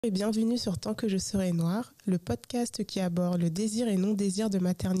Et bienvenue sur Tant que je serai noire, le podcast qui aborde le désir et non-désir de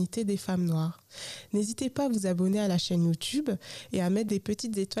maternité des femmes noires. N'hésitez pas à vous abonner à la chaîne YouTube et à mettre des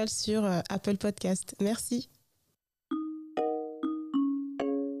petites étoiles sur Apple Podcast. Merci.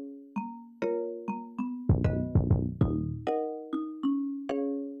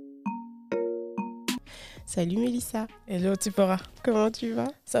 Salut Mélissa. Hello Tipora. Comment tu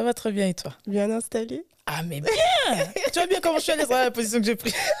vas? Ça va très bien et toi? Bien installée? Ah mais bien. Tu vois bien comment je suis à l'aise dans la position que j'ai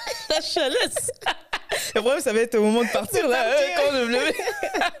prise. Je suis à l'aise. Le problème, ça va être au moment de partir là. Quand je me lever.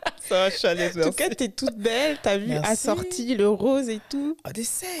 Ça va, je suis à l'aise. En tout cas, t'es toute belle. T'as vu assorti le rose et tout. On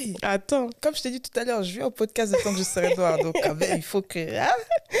essaye. Attends. Comme je t'ai dit tout à l'heure, je viens au podcast de Tant que je serai noire. Donc il faut que...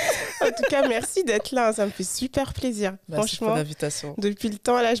 En tout cas, merci d'être là. Ça me fait super plaisir. Merci Franchement, pour l'invitation. Depuis le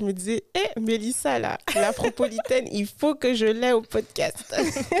temps, là, je me disais, Mélissa, là, l'afropolitaine, il faut que je l'aie au podcast.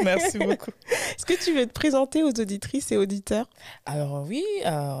 Merci beaucoup. Est-ce que tu veux te présenter aux auditrices et auditeurs? Alors oui,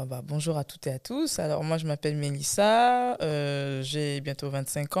 bonjour à toutes et à tous. Alors moi, je m'appelle Mélissa, j'ai bientôt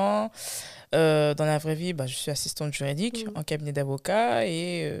 25 ans. Dans la vraie vie, je suis assistante juridique en cabinet d'avocat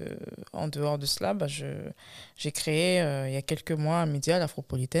et en dehors de cela, j'ai créé il y a quelques mois un média,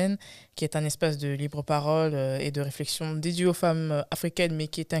 l'Afropolitaine, qui est un espace de libre parole et de réflexion dédié aux femmes africaines, mais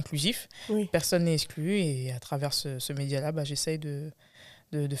qui est inclusif. Oui. Personne n'est exclu et à travers ce média-là, j'essaye de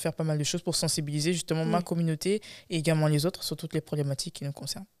faire pas mal de choses pour sensibiliser justement ma communauté et également les autres sur toutes les problématiques qui nous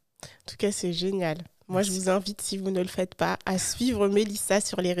concernent. En tout cas, c'est génial. Moi, je vous invite, si vous ne le faites pas, à suivre Mélissa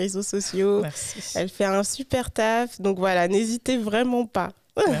sur les réseaux sociaux. Merci. Elle fait un super taf. Donc voilà, n'hésitez vraiment pas.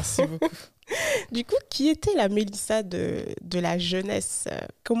 Merci beaucoup. Du coup, qui était la Mélissa de la jeunesse?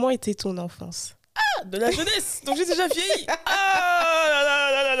 Comment était ton enfance? Ah, de la jeunesse. Donc j'ai déjà vieilli. Ah là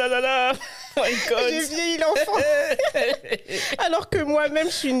là là là là là. Oh my God. J'ai vieilli l'enfant. Alors que moi-même,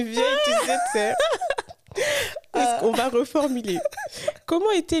 je suis une vieille, tu sais. On va reformuler.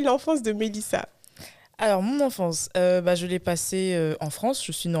 Comment était l'enfance de Mélissa? Alors, mon enfance, je l'ai passée en France.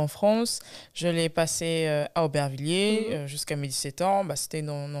 Je suis née en France. Je l'ai passée à Aubervilliers jusqu'à mes 17 ans. C'était une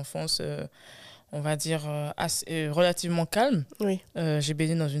enfance, on va dire, relativement calme. Oui. J'ai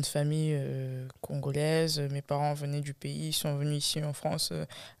baigné dans une famille congolaise. Mes parents venaient du pays. Ils sont venus ici en France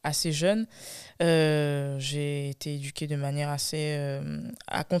assez jeunes. J'ai été éduquée de manière assez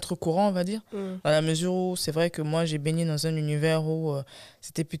à contre-courant, on va dire. Dans la mesure où c'est vrai que moi, j'ai baigné dans un univers où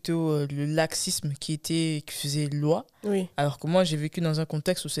c'était plutôt le laxisme qui faisait loi. Oui. Alors que moi, j'ai vécu dans un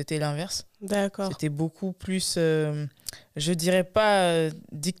contexte où c'était l'inverse. D'accord. C'était beaucoup plus, je dirais pas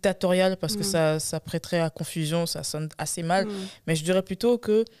dictatorial parce que ça prêterait à confusion, ça sonne assez mal. Mais je dirais plutôt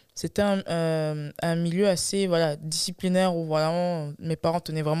que c'était un milieu assez disciplinaire où vraiment, mes parents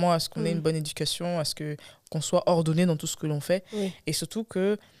tenaient vraiment à ce qu'on ait une bonne éducation, à ce qu'on soit ordonné dans tout ce que l'on fait. Oui. Et surtout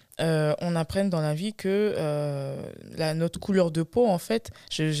que on apprenne dans la vie que notre couleur de peau, en fait,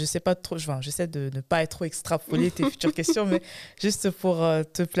 je sais pas trop, j'essaie de ne pas être trop extrapolé tes futures questions, mais juste pour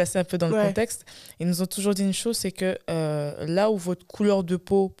te placer un peu dans le contexte, ils nous ont toujours dit une chose, c'est que là où votre couleur de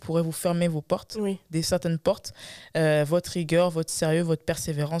peau pourrait vous fermer vos portes, certaines portes, votre rigueur, votre sérieux, votre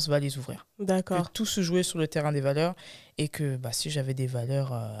persévérance va les ouvrir. D'accord. Que tout se jouait sur le terrain des valeurs et que si j'avais des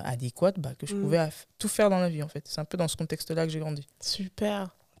valeurs adéquates, que je pouvais tout faire dans la vie, en fait. C'est un peu dans ce contexte-là que j'ai grandi.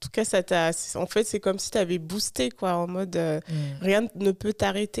 Super. En tout cas, en fait, c'est comme si tu avais boosté, quoi, en mode rien ne peut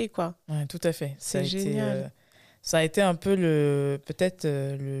t'arrêter, quoi. Ouais, tout à fait. C'est génial. Ça a été un peu peut-être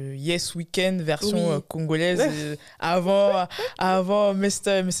le Yes Weekend version congolaise avant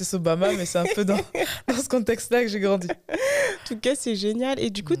Mr. et Mrs. Obama, mais c'est un peu dans ce contexte-là que j'ai grandi. En tout cas, c'est génial. Et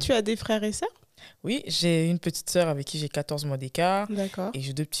du coup, tu as des frères et sœurs? Oui, j'ai une petite sœur avec qui j'ai 14 mois d'écart. D'accord. Et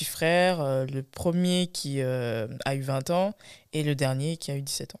j'ai deux petits frères. Le premier qui a eu 20 ans et le dernier qui a eu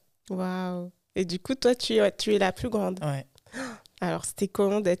 17 ans. Waouh. Et du coup, toi, tu es la plus grande. Ouais. Alors, c'était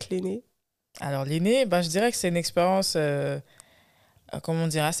comment d'être l'aînée? Alors, l'aînée, je dirais que c'est une expérience,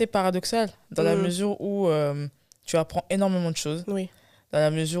 assez paradoxale. Dans la mesure où tu apprends énormément de choses. Oui. Dans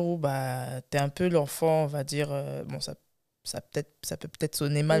la mesure où tu es un peu l'enfant, on va dire, ça peut peut-être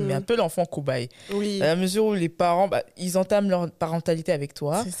sonner mal, mais un peu l'enfant cobaye. Oui. Dans la mesure où les parents, ils entament leur parentalité avec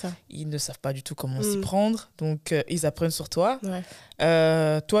toi. C'est ça. Ils ne savent pas du tout comment s'y prendre, donc ils apprennent sur toi.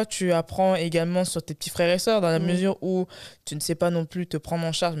 Ouais. Toi, tu apprends également sur tes petits frères et sœurs, dans la mesure où tu ne sais pas non plus te prendre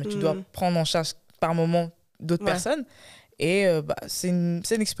en charge, mais tu dois prendre en charge par moment d'autres personnes. Et c'est une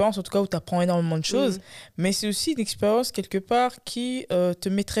expérience en tout cas où tu apprends énormément de choses, mais c'est aussi une expérience quelque part qui te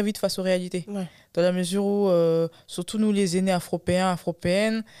met très vite face aux réalités. Ouais. Dans la mesure où, surtout nous les aînés afropéens,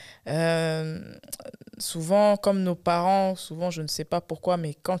 afropéennes, souvent, comme nos parents, souvent, je ne sais pas pourquoi,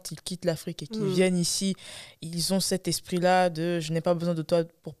 mais quand ils quittent l'Afrique et qu'ils viennent ici, ils ont cet esprit-là de je n'ai pas besoin de toi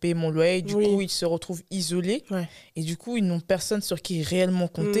pour payer mon loyer. Du coup, ils se retrouvent isolés. Ouais. Et du coup, ils n'ont personne sur qui réellement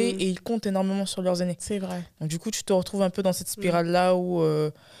compter et ils comptent énormément sur leurs aînés. C'est vrai. Donc, du coup, tu te retrouves un peu dans cette spirale-là où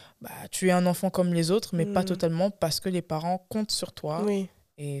tu es un enfant comme les autres, mais pas totalement parce que les parents comptent sur toi. Oui.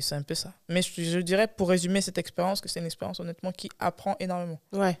 Et c'est un peu ça. Mais je dirais, pour résumer cette expérience, que c'est une expérience honnêtement qui apprend énormément.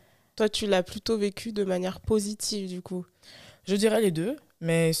 Ouais. Toi, tu l'as plutôt vécu de manière positive, du coup. Je dirais les deux,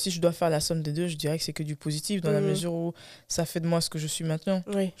 mais si je dois faire la somme des deux, je dirais que c'est que du positif, dans la mesure où ça fait de moi ce que je suis maintenant.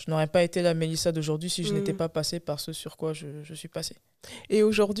 Oui. Je n'aurais pas été la Mélissa d'aujourd'hui si je n'étais pas passée par ce sur quoi je suis passée. Et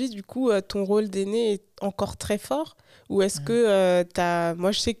aujourd'hui, du coup, ton rôle d'aîné est encore très fort? Ou est-ce que t'as...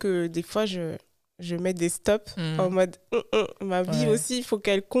 Moi, je sais que des fois, je mets des stops en mode ma vie aussi, il faut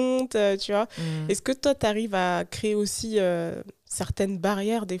qu'elle compte, tu vois. Est-ce que toi, tu arrives à créer aussi certaines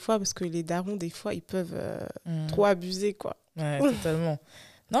barrières des fois, parce que les darons, des fois, ils peuvent trop abuser, quoi. Ouais, totalement.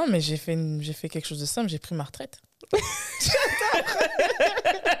 Non, mais j'ai fait quelque chose de simple, j'ai pris ma retraite.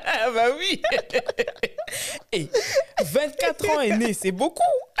 Ah bah oui. Et 24 ans aîné, c'est beaucoup.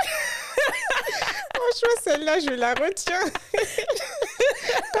 Franchement, celle-là, je la retiens.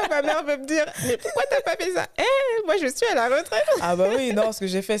 Quand ma mère veut me dire « Mais pourquoi t'as pas fait ça ?» Moi, je suis à la retraite. Ah bah oui, non, ce que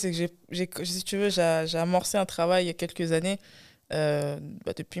j'ai fait, c'est que si tu veux, j'ai amorcé un travail il y a quelques années,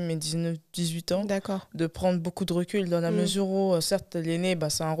 depuis mes 18 ans, de prendre beaucoup de recul dans la mesure où, certes, l'aîné,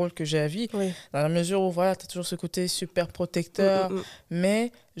 c'est un rôle que j'ai à vie, dans la mesure où, voilà, tu as toujours ce côté super protecteur,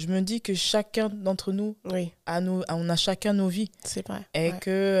 mais je me dis que chacun d'entre nous, on a chacun nos vies. C'est vrai. Et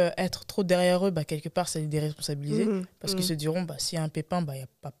que être trop derrière eux, quelque part, c'est les déresponsabiliser, parce qu'ils se diront, s'il y a un pépin, il y a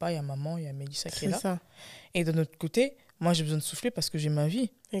papa, il y a maman, il y a Mélissa qui est là. Ça. Et de notre côté, moi, j'ai besoin de souffler parce que j'ai ma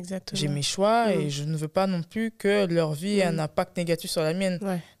vie. Exactement. J'ai mes choix et je ne veux pas non plus que leur vie ait un impact négatif sur la mienne.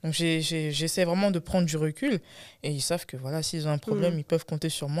 Ouais. Donc, j'essaie vraiment de prendre du recul. Et ils savent que, voilà, s'ils ont un problème, ils peuvent compter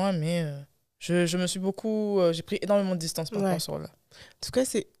sur moi. Mais je me suis j'ai pris énormément de distance par rapport à ce rôle-là. En tout cas,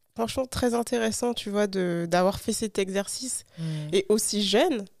 c'est franchement très intéressant, tu vois, d'avoir fait cet exercice. Et aussi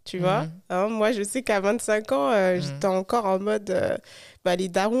jeune, tu vois. Hein, moi, je sais qu'à 25 ans, j'étais encore en mode... les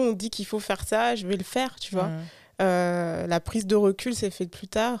darons ont dit qu'il faut faire ça, je vais le faire, tu vois. La prise de recul s'est faite plus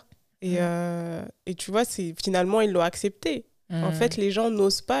tard et tu vois, finalement ils l'ont accepté. En fait, les gens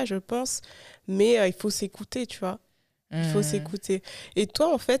n'osent pas, je pense, mais il faut s'écouter, tu vois. Il faut s'écouter. Et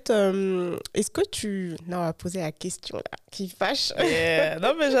toi, en fait, est-ce que tu... Non, on va poser la question là, qui fâche.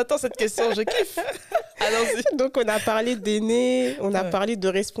 Non, mais j'attends cette question, je kiffe. Allons-y. Donc, on a parlé d'aînés, on a parlé de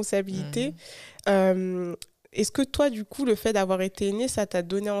responsabilité. Est-ce que toi, du coup, le fait d'avoir été aînée, ça t'a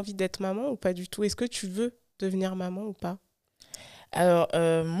donné envie d'être maman ou pas du tout? Est-ce que tu veux devenir maman ou pas? Alors,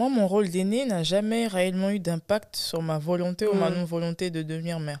 moi, mon rôle d'aîné n'a jamais réellement eu d'impact sur ma volonté ou ma non-volonté de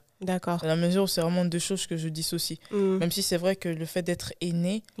devenir mère. D'accord. Dans la mesure où c'est vraiment deux choses que je dissocie. Même si c'est vrai que le fait d'être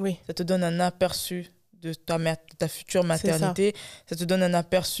aîné, ça te donne un aperçu de ta future maternité. Ça te donne un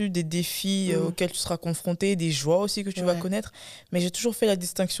aperçu des défis auxquels tu seras confronté, des joies aussi que tu vas connaître. Mais j'ai toujours fait la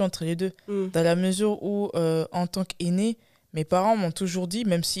distinction entre les deux. Dans la mesure où, en tant qu'aîné, mes parents m'ont toujours dit,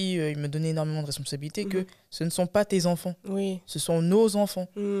 même si ils me donnaient énormément de responsabilités, que ce ne sont pas tes enfants. Ce sont nos enfants.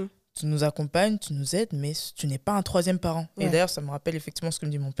 Tu nous accompagnes, tu nous aides, mais tu n'es pas un troisième parent. Et d'ailleurs, ça me rappelle effectivement ce que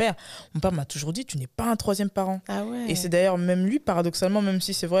me dit mon père. Mon père m'a toujours dit, tu n'es pas un troisième parent. Ah ouais. Et c'est d'ailleurs même lui, paradoxalement, même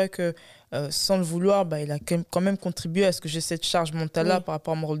si c'est vrai que sans le vouloir, il a quand même contribué à ce que j'ai cette charge mentale-là par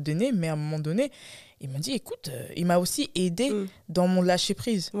rapport à mon rôle d'aîné. Mais à un moment donné, il m'a dit, écoute, il m'a aussi aidé dans mon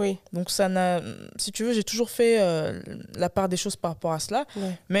lâcher-prise. Donc, si tu veux, j'ai toujours fait la part des choses par rapport à cela.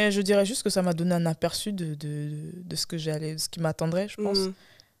 Mais je dirais juste que ça m'a donné un aperçu de ce que de ce qui m'attendrait, je pense.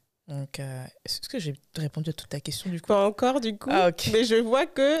 Donc, est-ce que j'ai répondu à toute ta question, du coup? Pas encore, du coup. Ah, okay. Mais je vois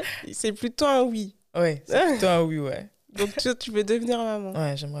que c'est plutôt un oui. Oui, c'est plutôt un oui, ouais. Donc, tu veux devenir maman?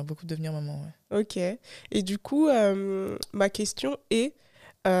 Ouais, j'aimerais beaucoup devenir maman, ouais. Ok. Et du coup, ma question est...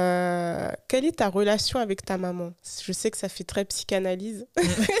 quelle est ta relation avec ta maman? Je sais que ça fait très psychanalyse.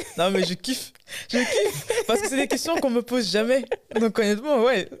 Non, mais je kiffe. Parce que c'est des questions qu'on me pose jamais. Donc honnêtement,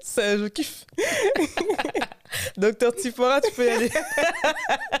 ouais, je kiffe. Docteur Tipora, tu peux y aller.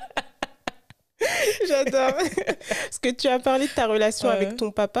 J'adore. Parce que tu as parlé de ta relation avec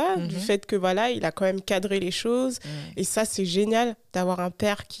ton papa, du fait que voilà, il a quand même cadré les choses. Et ça, c'est génial d'avoir un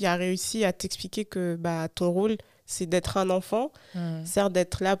père qui a réussi à t'expliquer que ton rôle, c'est d'être un enfant, certes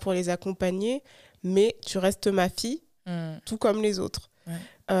d'être là pour les accompagner, mais tu restes ma fille, tout comme les autres.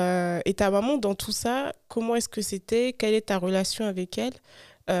 Et ta maman, dans tout ça, comment est-ce que c'était? Quelle est ta relation avec elle?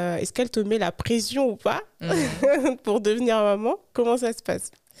 Est-ce qu'elle te met la pression ou pas pour devenir maman? Comment ça se passe?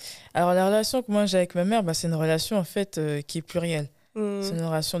 Alors, la relation que moi j'ai avec ma mère, c'est une relation en fait qui est plurielle. C'est une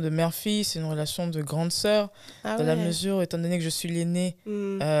relation de mère-fille, c'est une relation de grande sœur. Dans la mesure, étant donné que je suis l'aînée,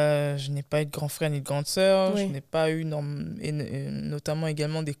 je n'ai pas eu de grand frère ni de grande sœur. Je n'ai pas eu, notamment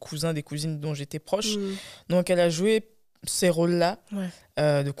également des cousins, des cousines dont j'étais proche. Donc, elle a joué ces rôles-là,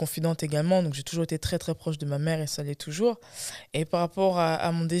 de confidente également. Donc, j'ai toujours été très, très proche de ma mère et ça l'est toujours. Et par rapport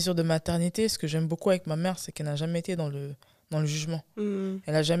à mon désir de maternité, ce que j'aime beaucoup avec ma mère, c'est qu'elle n'a jamais été dans le jugement. Elle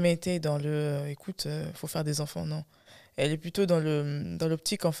n'a jamais été dans le écoute, faut faire des enfants, non. Elle est plutôt dans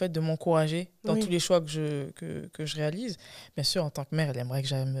l'optique en fait de m'encourager dans tous les choix que je réalise. Bien sûr, en tant que mère, elle aimerait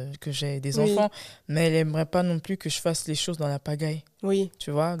que j'ai des enfants, mais elle aimerait pas non plus que je fasse les choses dans la pagaille. Oui.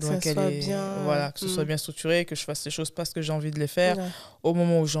 Tu vois, donc que ce soit bien structuré, que je fasse les choses parce que j'ai envie de les faire, au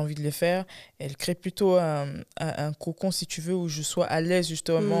moment où j'ai envie de les faire. Elle crée plutôt un cocon, si tu veux, où je sois à l'aise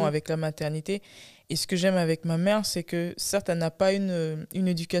justement avec la maternité. Et ce que j'aime avec ma mère, c'est que certes, elle n'a pas une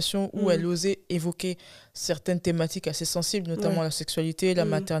éducation où elle osait évoquer certaines thématiques assez sensibles, notamment la sexualité, la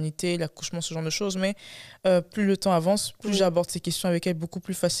maternité, l'accouchement, ce genre de choses. Mais plus le temps avance, plus j'aborde ces questions avec elle beaucoup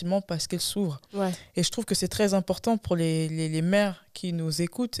plus facilement parce qu'elle s'ouvre. Et je trouve que c'est très important pour les mères qui nous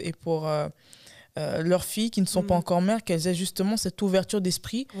écoutent et pour leurs filles qui ne sont pas encore mères, qu'elles aient justement cette ouverture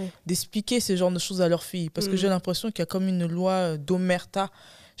d'esprit d'expliquer ces genres de choses à leurs filles. Parce que j'ai l'impression qu'il y a comme une loi d'omerta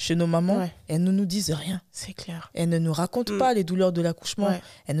chez nos mamans, elles ne nous disent rien. C'est clair. Elles ne nous racontent pas les douleurs de l'accouchement.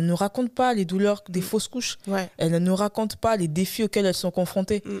 Elles ne nous racontent pas les douleurs des fausses couches. Elles ne nous racontent pas les défis auxquels elles sont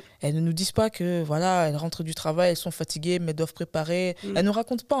confrontées. Elles ne nous disent pas que voilà, elles rentrent du travail, elles sont fatiguées, mais elles doivent préparer. Elles ne nous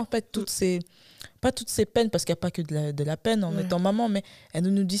racontent pas en fait pas toutes ces peines, parce qu'il n'y a pas que de la peine en étant maman, mais elles ne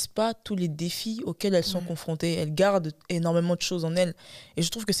nous disent pas tous les défis auxquels elles sont confrontées. Elles gardent énormément de choses en elles. Et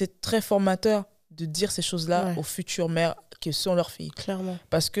je trouve que c'est très formateur de dire ces choses-là aux futures mères qui sont leurs filles. Clairement.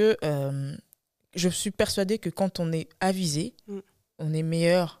 Parce que je suis persuadée que quand on est avisé, on est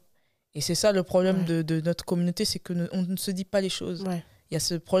meilleur. Et c'est ça le problème de notre communauté, c'est qu'on ne se dit pas les choses. Il y a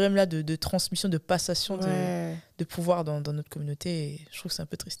ce problème-là de transmission, de passation de pouvoir dans notre communauté. Et je trouve que c'est un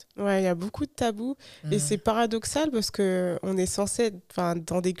peu triste. Ouais, il y a beaucoup de tabous. Et c'est paradoxal parce qu'on est censé être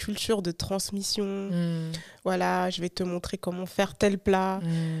dans des cultures de transmission. Voilà, je vais te montrer comment faire tel plat,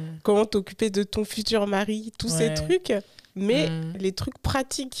 comment t'occuper de ton futur mari, tous ces trucs. Mais les trucs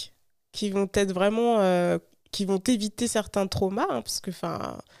pratiques qui vont être vraiment... qui vont éviter certains traumas, hein, parce que...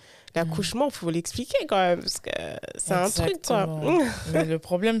 l'accouchement, il faut l'expliquer quand même, parce que c'est un truc, quoi. Mais le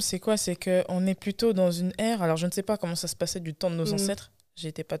problème, c'est quoi? C'est qu'on est plutôt dans une ère... Alors, je ne sais pas comment ça se passait du temps de nos ancêtres.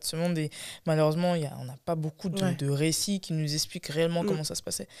 J'étais pas de ce monde et malheureusement, on n'a pas beaucoup de récits qui nous expliquent réellement comment ça se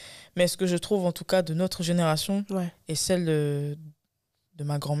passait. Mais ce que je trouve, en tout cas, de notre génération et celle de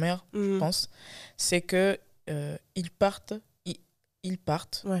ma grand-mère, je pense, c'est que ils partent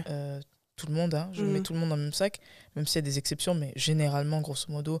tout le monde, hein, je mets tout le monde dans le même sac, même s'il y a des exceptions, mais généralement, grosso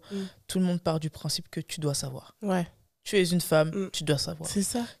modo, tout le monde part du principe que tu dois savoir. Tu es une femme, tu dois savoir. C'est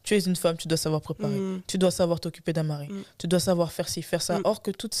ça. Tu es une femme, tu dois savoir préparer. Tu dois savoir t'occuper d'un mari. Tu dois savoir faire ci, faire ça. Or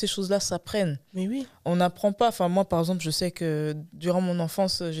que toutes ces choses-là s'apprennent. Mais oui. On n'apprend pas. Enfin, moi, par exemple, je sais que durant mon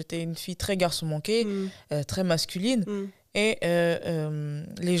enfance, j'étais une fille très garçon manqué, très masculine. Et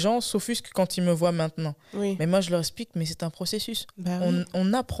les gens s'offusquent quand ils me voient maintenant. Mais moi, je leur explique, mais c'est un processus.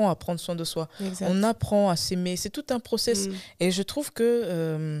 On apprend à prendre soin de soi. On apprend à s'aimer. C'est tout un process. Et je trouve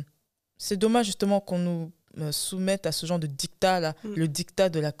que c'est dommage, justement, qu'on nous soumette à ce genre de dictat, là, le dictat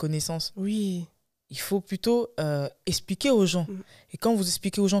de la connaissance. Oui. Il faut plutôt expliquer aux gens. Et quand vous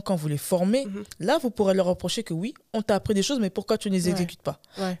expliquez aux gens, quand vous les formez, là, vous pourrez leur reprocher que oui, on t'a appris des choses, mais pourquoi tu ne les exécutes pas?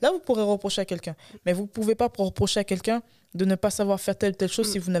 Là, vous pourrez reprocher à quelqu'un. Mais vous ne pouvez pas reprocher à quelqu'un de ne pas savoir faire telle chose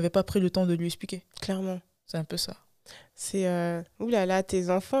si vous n'avez pas pris le temps de lui expliquer. Clairement. C'est un peu ça. C'est oulala, tes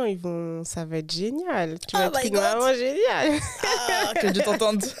enfants, ça va être génial. Tu vas être une maman géniale. Que Dieu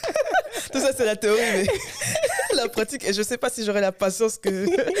t'entende. Tout ça, c'est la théorie, mais la pratique, et je sais pas si j'aurai la patience que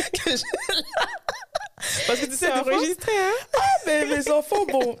j'ai. Parce que tu sais, c'est enregistré, hein. Mais mes enfants,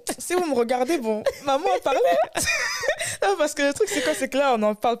 bon, si vous me regardez, bon, maman a parlé. Non, parce que le truc, c'est quoi? C'est que là, on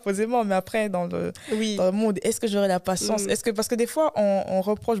en parle posément, mais après, dans le monde, est-ce que j'aurai la patience? Parce que des fois, on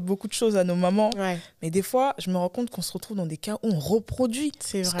reproche beaucoup de choses à nos mamans, mais des fois, je me rends compte qu'on se retrouve dans des cas où on reproduit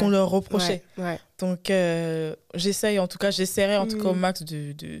ce qu'on leur reprochait. Donc, j'essaierai en tout cas au max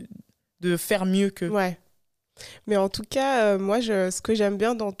de faire mieux qu'eux. Mais en tout cas, moi, ce que j'aime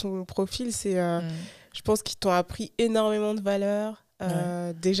bien dans ton profil, c'est... je pense qu'ils t'ont appris énormément de valeurs,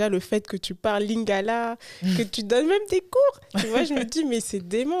 Déjà, le fait que tu parles lingala, que tu donnes même des cours. Tu vois, je me dis, mais c'est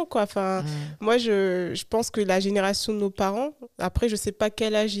dément, quoi. Enfin, moi, je pense que la génération de nos parents, après, je sais pas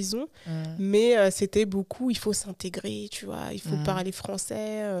quel âge ils ont, mais c'était beaucoup, il faut s'intégrer, tu vois, il faut parler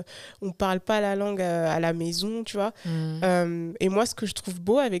français, on parle pas la langue à la maison, tu vois. Et moi, ce que je trouve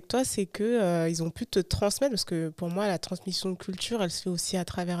beau avec toi, c'est que ils ont pu te transmettre, parce que pour moi, la transmission de culture, elle se fait aussi à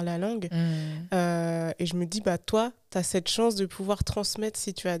travers la langue. Et je me dis, bah, toi, tu as cette chance de pouvoir transmettre,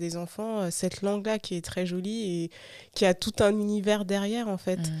 si tu as des enfants, cette langue-là qui est très jolie et qui a tout un univers derrière, en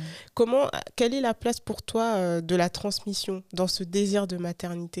fait. Quelle est la place pour toi de la transmission dans ce désir de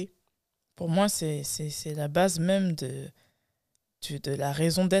maternité? Pour moi, c'est la base même de la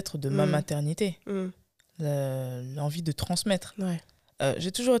raison d'être de ma maternité. L'envie de transmettre.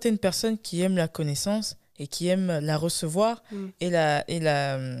 J'ai toujours été une personne qui aime la connaissance et qui aime la recevoir et la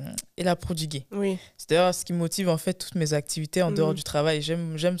prodiguer. C'est d'ailleurs ce qui motive en fait toutes mes activités en dehors du travail.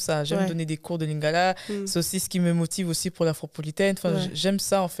 J'aime ça, j'aime donner des cours de lingala. C'est aussi ce qui me motive aussi pour l'afropolitaine. Enfin, j'aime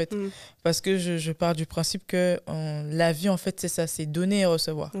ça en fait parce que je pars du principe que la vie en fait c'est ça, c'est donner et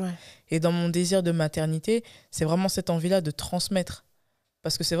recevoir. Et dans mon désir de maternité, c'est vraiment cette envie-là de transmettre.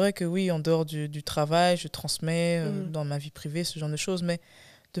 Parce que c'est vrai que oui, en dehors du travail, je transmets dans ma vie privée, ce genre de choses, mais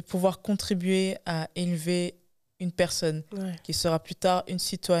de pouvoir contribuer à élever une personne qui sera plus tard un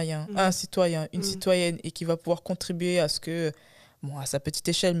citoyen, une citoyenne, et qui va pouvoir contribuer à ce que, bon, à sa petite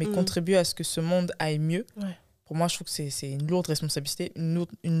échelle, mais contribuer à ce que ce monde aille mieux. Pour moi, je trouve que c'est une lourde responsabilité,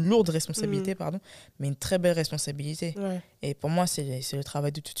 pardon, mais une très belle responsabilité. Et pour moi, c'est le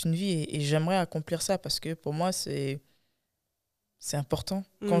travail de toute une vie, et j'aimerais accomplir ça parce que pour moi, c'est important.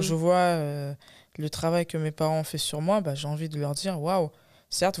 Quand je vois le travail que mes parents ont fait sur moi, bah, j'ai envie de leur dire, waouh,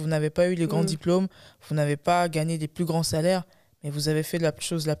 certes, vous n'avez pas eu les grands diplômes, vous n'avez pas gagné les plus grands salaires, mais vous avez fait la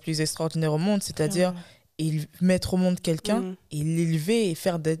chose la plus extraordinaire au monde, c'est-à-dire mettre au monde quelqu'un et l'élever et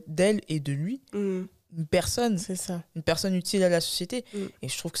faire d'elle et de lui une personne, une personne utile à la société. Et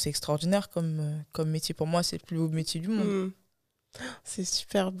je trouve que c'est extraordinaire comme métier. Pour moi, c'est le plus beau métier du monde. C'est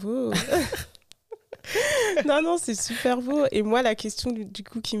super beau. Non, c'est super beau. Et moi, la question du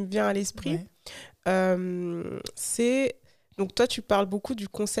coup qui me vient à l'esprit, c'est... Donc toi, tu parles beaucoup du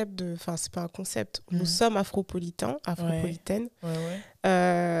concept de... Enfin, c'est pas un concept. Nous sommes afropolitaines.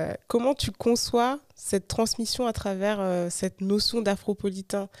 Comment tu conçois cette transmission à travers cette notion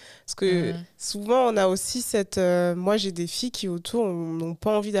d'afropolitain? Parce que souvent, on a aussi cette... moi, j'ai des filles qui, autour, n'ont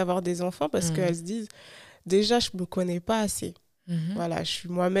pas envie d'avoir des enfants parce qu'elles se disent, déjà, je me connais pas assez. Voilà,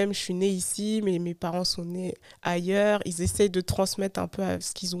 moi-même, je suis née ici, mais mes parents sont nés ailleurs. Ils essayent de transmettre un peu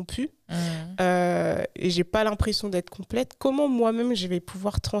ce qu'ils ont pu. Et j'ai pas l'impression d'être complète. Comment moi-même, je vais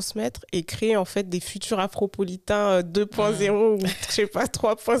pouvoir transmettre et créer en fait des futurs afropolitains 2.0 ou je sais pas,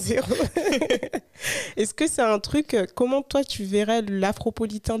 3.0? Est-ce que c'est un truc... Comment toi, tu verrais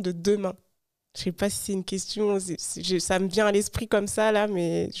l'afropolitain de demain? Je sais pas si c'est une question, ça me vient à l'esprit comme ça, là,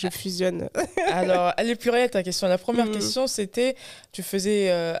 mais je fusionne. Alors, elle est plus réelle, ta question. La première question, c'était, tu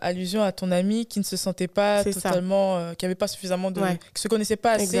faisais allusion à ton ami qui ne se sentait pas totalement, qui n'avait pas suffisamment de... qui ne se connaissait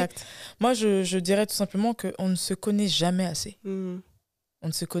pas assez. Exact. Moi, je dirais tout simplement qu'on ne se connaît jamais assez. On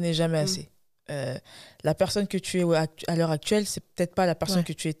ne se connaît jamais assez. La personne que tu es à l'heure actuelle, c'est peut-être pas la personne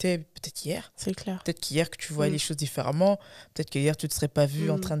que tu étais peut-être hier. C'est clair. Peut-être qu'hier que tu voyais les choses différemment. Peut-être qu'hier tu ne te serais pas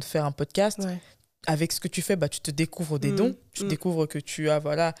vue en train de faire un podcast. Avec ce que tu fais, bah, tu te découvres des dons. Tu découvres que tu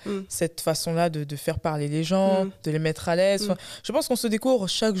as cette façon-là de faire parler les gens, de les mettre à l'aise. Enfin, je pense qu'on se découvre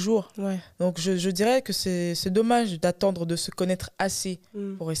chaque jour. Donc je dirais que c'est dommage d'attendre de se connaître assez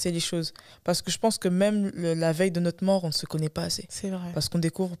pour essayer les choses. Parce que je pense que même la veille de notre mort, on ne se connaît pas assez. C'est vrai. Parce qu'on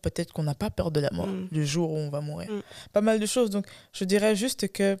découvre peut-être qu'on n'a pas peur de la mort le jour où on va mourir. Pas mal de choses. Donc je dirais juste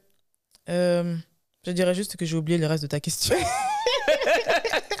que j'ai oublié le reste de ta question.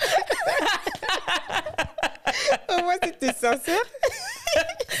 Au moins, c'était sincère.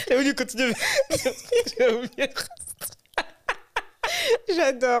 J'ai voulu continuer. J'ai oublié.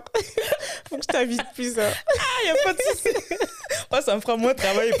 J'adore. Faut que je t'invite plus. Hein. Ah, y a pas de souci. Moi, ça me fera moins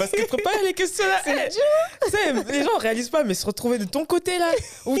travailler parce que préparer les questions là, les gens réalisent pas, mais se retrouver de ton côté là,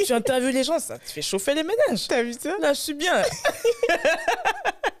 où tu interviews les gens, ça te fait chauffer les ménages. T'as vu ça? Là, je suis bien. Là.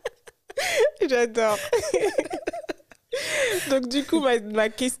 J'adore. Donc du coup, ma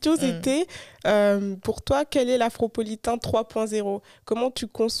question c'était, pour toi, quel est l'afropolitain 3.0? Comment tu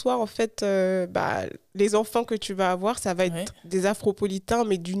conçois en fait les enfants que tu vas avoir? Ça va être des afropolitains,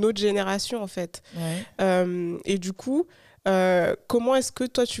 mais d'une autre génération en fait. Et du coup, comment est-ce que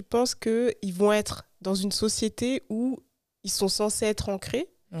toi tu penses qu'ils vont être dans une société où ils sont censés être ancrés?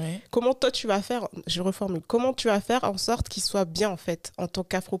 Comment toi tu vas faire, je reformule, comment tu vas faire en sorte qu'ils soient bien en fait en tant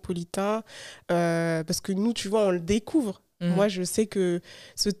qu'afropolitain, parce que nous tu vois on le découvre Moi, je sais que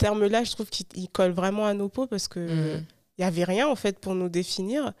ce terme-là, je trouve qu'il colle vraiment à nos peaux parce que il n'y avait rien, en fait, pour nous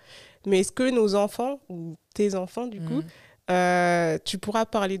définir. Mais est-ce que nos enfants, ou tes enfants, du coup, tu pourras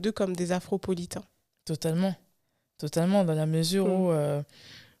parler d'eux comme des afropolitains? Totalement. Totalement, dans la mesure où,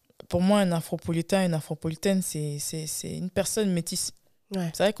 pour moi, un afropolitain, une afropolitaine, c'est une personne métisse. Ouais.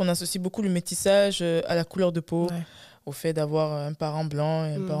 C'est vrai qu'on associe beaucoup le métissage à la couleur de peau, au fait d'avoir un parent blanc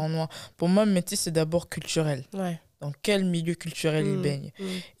et un parent noir. Pour moi, métis, c'est d'abord culturel. Ouais. Dans quel milieu culturel il baigne.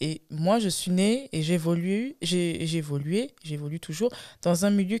 Et moi, je suis née et j'évolue toujours dans un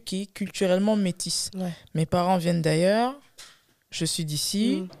milieu qui est culturellement métis. Ouais. Mes parents viennent d'ailleurs, je suis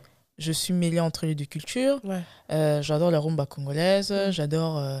d'ici, je suis mêlée entre les deux cultures. Ouais. J'adore la rumba congolaise,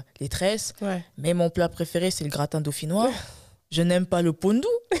 j'adore les tresses, mais mon plat préféré, c'est le gratin dauphinois. Je n'aime pas le pondu.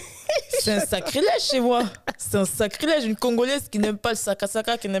 C'est un sacrilège chez moi. C'est un sacrilège. Une Congolaise qui n'aime pas le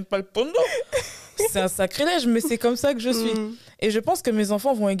saka-saka, qui n'aime pas le pondu. C'est un sacrilège, mais c'est comme ça que je suis. Et je pense que mes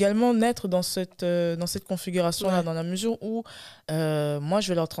enfants vont également naître dans cette configuration-là, dans la mesure où moi, je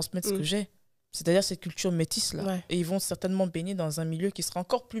vais leur transmettre ce que j'ai. C'est-à-dire cette culture métisse-là. Ouais. Et ils vont certainement baigner dans un milieu qui sera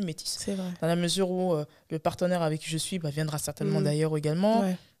encore plus métisse. C'est vrai. Dans la mesure où le partenaire avec qui je suis viendra certainement d'ailleurs également.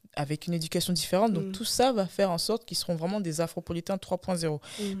 Ouais. Avec une éducation différente. Donc, tout ça va faire en sorte qu'ils seront vraiment des afropolitains 3.0.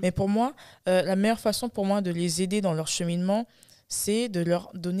 Mais pour moi, la meilleure façon pour moi de les aider dans leur cheminement, c'est de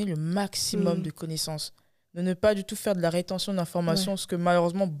leur donner le maximum de connaissances. De ne pas du tout faire de la rétention d'informations, ce que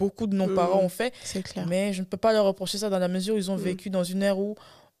malheureusement beaucoup de nos parents ont fait. C'est clair. Mais je ne peux pas leur reprocher ça dans la mesure où ils ont vécu dans une ère où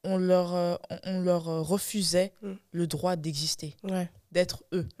on leur refusait le droit d'exister. Ouais. D'être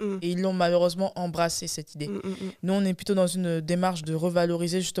eux. Et ils l'ont malheureusement embrassé, cette idée. Nous, on est plutôt dans une démarche de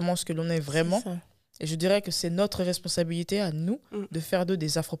revaloriser justement ce que l'on est vraiment. Et je dirais que c'est notre responsabilité à nous de faire d'eux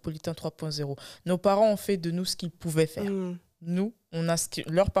des afropolitains 3.0. Nos parents ont fait de nous ce qu'ils pouvaient faire. Nous, on a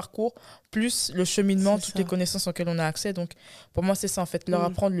leur parcours, plus le cheminement, toutes les connaissances auxquelles on a accès. Donc, pour moi, c'est ça, en fait, leur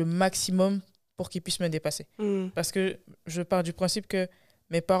apprendre le maximum pour qu'ils puissent me dépasser. Parce que je pars du principe que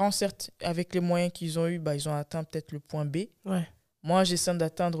mes parents, certes, avec les moyens qu'ils ont eus, ils ont atteint peut-être le point B. Ouais. Moi, j'essaie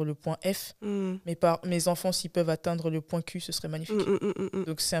d'atteindre le point F. Mes enfants, s'ils peuvent atteindre le point Q, ce serait magnifique.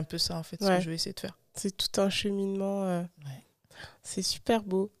 Donc, c'est un peu ça, en fait, ce que je vais essayer de faire. C'est tout un cheminement. C'est super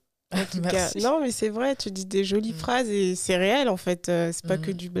beau. En tout cas. Non, mais c'est vrai, tu dis des jolies phrases et c'est réel, en fait. C'est pas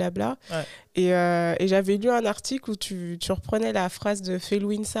que du blabla. Ouais. Et j'avais lu un article où tu reprenais la phrase de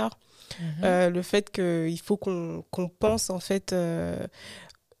Felou Insar. Le fait qu'il faut qu'on pense, en fait...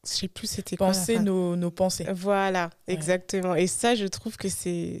 je sais plus c'était quoi. Penser nos pensées. Voilà, exactement. Et ça, je trouve que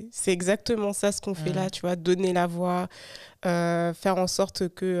c'est exactement ça ce qu'on fait là, tu vois, donner la voix, faire en sorte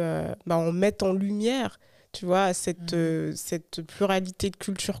que on mette en lumière, tu vois, cette pluralité de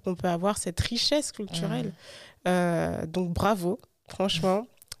culture qu'on peut avoir, cette richesse culturelle. Donc bravo, franchement.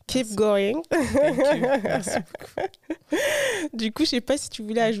 Keep going. Thank you. Merci beaucoup. Du coup, je ne sais pas si tu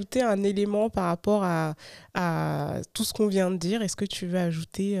voulais ajouter un élément par rapport à tout ce qu'on vient de dire. Est-ce que tu veux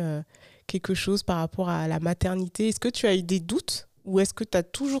ajouter quelque chose par rapport à la maternité? Est-ce que tu as eu des doutes ou est-ce que tu as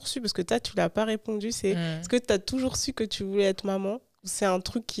toujours su, parce que tu ne l'as pas répondu, est-ce que tu as toujours su que tu voulais être maman ou c'est un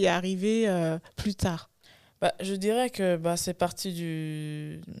truc qui est arrivé plus tard? Je dirais que c'est parti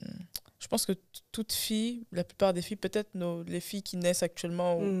du... Je pense que toute fille, la plupart des filles, peut-être les filles qui naissent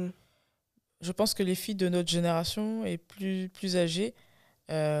actuellement, je pense que les filles de notre génération et plus âgées,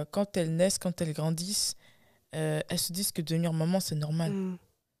 quand elles naissent, quand elles grandissent, elles se disent que devenir maman, c'est normal. Elles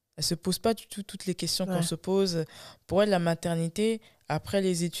ne se posent pas du tout toutes les questions qu'on se pose. Pour elles, la maternité, après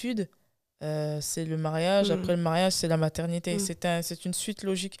les études, c'est le mariage. Après le mariage, c'est la maternité. C'est une suite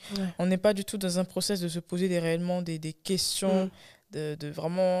logique. Ouais. On n'est pas du tout dans un process de se poser réellement des questions, de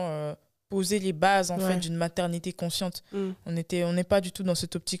vraiment... poser les bases en fait d'une maternité consciente. On n'est pas du tout dans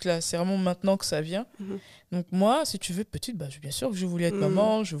cette optique-là. C'est vraiment maintenant que ça vient. Donc moi, si tu veux, petite, bien sûr que je voulais être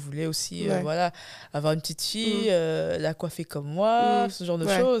maman. Je voulais aussi avoir une petite fille, la coiffer comme moi, ce genre de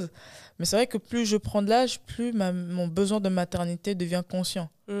choses. Mais c'est vrai que plus je prends de l'âge, plus mon besoin de maternité devient conscient.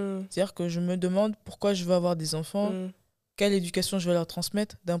 C'est-à-dire que je me demande pourquoi je veux avoir des enfants, quelle éducation je vais leur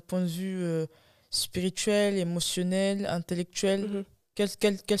transmettre d'un point de vue spirituel, émotionnel, intellectuel.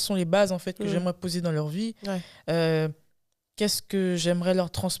 Quelles sont les bases en fait que j'aimerais poser dans leur vie, qu'est-ce que j'aimerais leur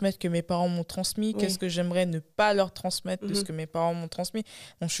transmettre que mes parents m'ont transmis, qu'est-ce que j'aimerais ne pas leur transmettre de ce que mes parents m'ont transmis.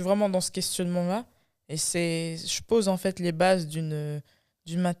 Donc je suis vraiment dans ce questionnement-là et je pose en fait les bases d'une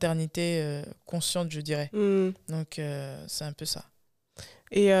maternité consciente, je dirais. Donc c'est un peu ça.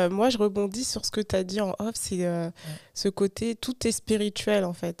 Et moi je rebondis sur ce que tu as dit en off, c'est ce côté tout est spirituel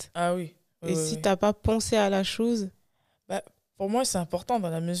en fait. Ah oui. Et si t'as pas pensé à la chose... Pour moi, c'est important dans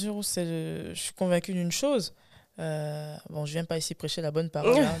la mesure où je suis convaincue d'une chose. Bon, je viens pas ici prêcher la bonne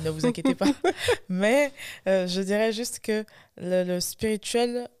parole, hein, ne vous inquiétez pas. Mais je dirais juste que le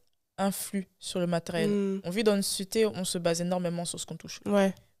spirituel influe sur le matériel. On vit dans une société où on se base énormément sur ce qu'on touche.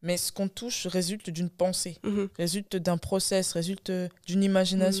 Ouais. Mais ce qu'on touche résulte d'une pensée, résulte d'un process, résulte d'une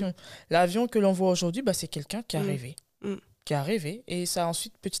imagination. L'avion que l'on voit aujourd'hui, c'est quelqu'un qui a rêvé. Qui a rêvé, et ça a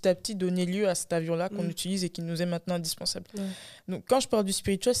ensuite petit à petit donné lieu à cet avion-là qu'on utilise et qui nous est maintenant indispensable. Donc quand je parle du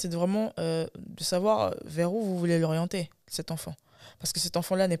spirituel, c'est vraiment de savoir vers où vous voulez l'orienter, cet enfant. Parce que cet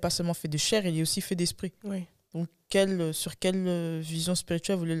enfant-là n'est pas seulement fait de chair, il est aussi fait d'esprit. Oui. Donc sur quelle vision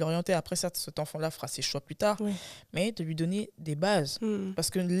spirituelle vous voulez l'orienter. Après, certes, cet enfant-là fera ses choix plus tard, mais de lui donner des bases. Parce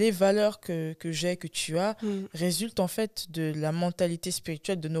que les valeurs que j'ai, que tu as, résultent en fait de la mentalité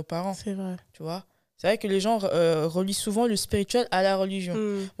spirituelle de nos parents. C'est vrai. Tu vois ? C'est vrai que les gens relient souvent le spirituel à la religion.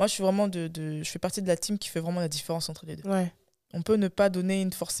 Moi, je suis vraiment je fais partie de la team qui fait vraiment la différence entre les deux. Ouais. On peut ne pas donner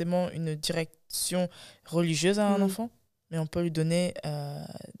forcément une direction religieuse à un enfant, mais on peut lui donner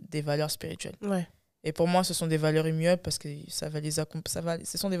des valeurs spirituelles. Ouais. Et pour moi, ce sont des valeurs immuables parce que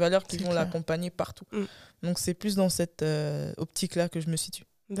ce sont des valeurs qui vont l'accompagner partout. Donc, c'est plus dans cette optique-là que je me situe.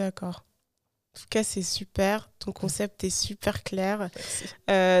 D'accord. En tout cas, c'est super. Ton concept est super clair.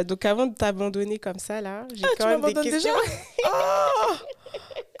 Donc, avant de t'abandonner comme ça, là, j'ai quand même des questions. Déjà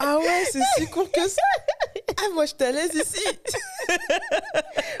ah ouais, c'est si court que ça. Ah, moi, je suis à l'aise ici.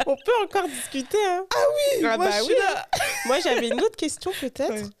 On peut encore discuter. Hein. Ah oui, moi, je suis là. Moi, j'avais une autre question,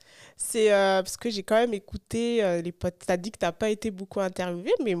 peut-être. Oui. C'est parce que j'ai quand même écouté les potes. Tu as dit que tu n'as pas été beaucoup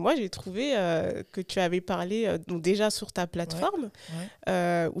interviewée, mais moi, j'ai trouvé que tu avais parlé donc déjà sur ta plateforme,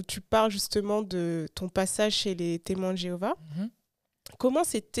 où tu parles justement de ton passage chez les témoins de Jéhovah. Comment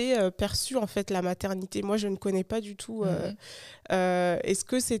c'était perçu, en fait, la maternité ? Moi, je ne connais pas du tout. Est-ce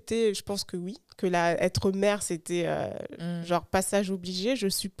que c'était... Je pense que oui, que être mère, c'était genre passage obligé, je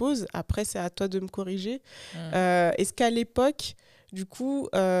suppose. Après, c'est à toi de me corriger. Est-ce qu'à l'époque... Du coup,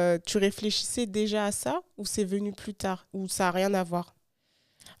 tu réfléchissais déjà à ça ou c'est venu plus tard ou ça n'a rien à voir ?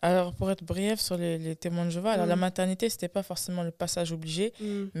 Alors, pour être bref sur les témoins de Jéhovah, alors la maternité, ce n'était pas forcément le passage obligé,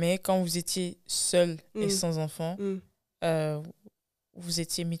 mais quand vous étiez seul et sans enfant, vous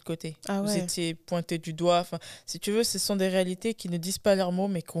étiez mis de côté. Ah ouais. Vous étiez pointé du doigt. Enfin, si tu veux, ce sont des réalités qui ne disent pas leurs mots,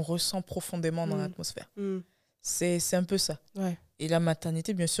 mais qu'on ressent profondément dans l'atmosphère. C'est un peu ça. Ouais. Et la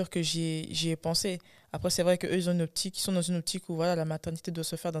maternité, bien sûr que j'y ai pensé. Après, c'est vrai qu'eux, ils sont dans une optique où voilà, la maternité doit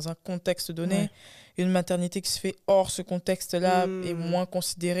se faire dans un contexte donné. Ouais. Une maternité qui se fait hors ce contexte-là est moins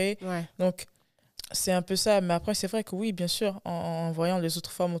considérée. Ouais. Donc, c'est un peu ça. Mais après, c'est vrai que oui, bien sûr, en voyant les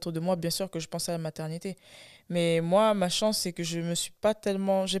autres femmes autour de moi, bien sûr que je pensais à la maternité. Mais moi, ma chance, c'est que je me suis pas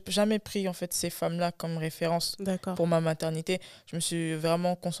tellement... J'ai jamais pris, en fait, ces femmes-là comme référence pour ma maternité. Je me suis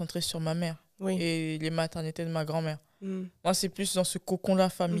vraiment concentrée sur ma mère et les maternités de ma grand-mère. Moi, c'est plus dans ce cocon-là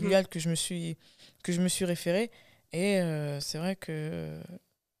familial que je me suis référée. Et c'est vrai que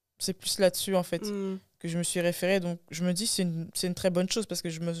c'est plus là-dessus, en fait, que je me suis référée. Donc, je me dis c'est une très bonne chose parce que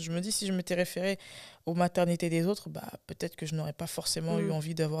je me dis si je m'étais référée aux maternités des autres, peut-être que je n'aurais pas forcément eu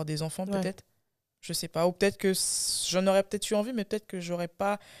envie d'avoir des enfants, peut-être. Je sais pas. Ou peut-être que j'en aurais peut-être eu envie, mais peut-être que j'aurais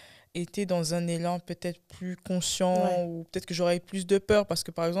pas été dans un élan peut-être plus conscient ou peut-être que j'aurais eu plus de peur parce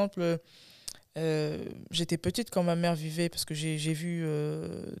que, par exemple... j'étais petite quand ma mère vivait parce que j'ai vu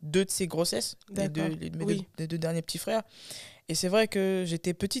 2 de ses grossesses, les deux derniers petits frères, et c'est vrai que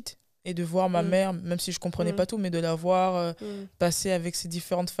j'étais petite et de voir ma mère, même si je comprenais pas tout, mais de la voir passer avec ses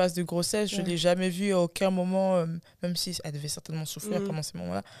différentes phases de grossesse, je l'ai jamais vue à aucun moment, même si elle devait certainement souffrir pendant ces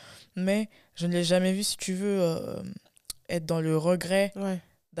moments-là, mais je ne l'ai jamais vue, si tu veux, être dans le regret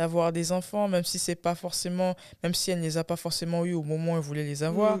d'avoir des enfants, même si c'est pas forcément, même si elle ne les a pas forcément eu au moment où elle voulait les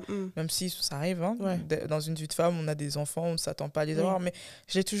avoir, même si ça arrive, hein, dans une vie de femme, on a des enfants, on ne s'attend pas à les avoir, mais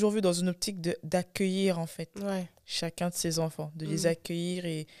je l'ai toujours vu dans une optique d'accueillir en fait chacun de ses enfants, de les accueillir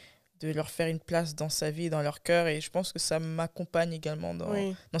et de leur faire une place dans sa vie, dans leur cœur, et je pense que ça m'accompagne également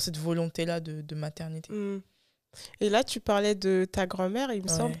dans cette volonté-là de maternité. Et là, tu parlais de ta grand-mère, il me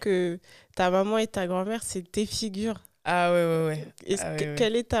semble que ta maman et ta grand-mère, c'est tes figures. Ah ouais.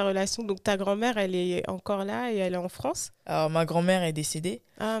 Quelle est ta relation ? Donc ta grand-mère, elle est encore là et elle est en France ? Alors ma grand-mère est décédée.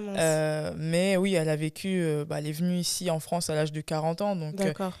 Ah mince. Mais oui, elle a vécu, elle est venue ici en France à l'âge de 40 ans. Donc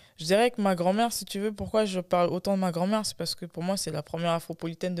je dirais que ma grand-mère, si tu veux, pourquoi je parle autant de ma grand-mère, c'est parce que pour moi, c'est la première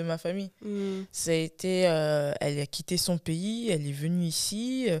afropolitaine de ma famille. Ça a été, elle a quitté son pays, elle est venue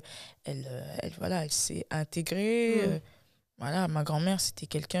ici, elle s'est intégrée. Voilà, ma grand-mère, c'était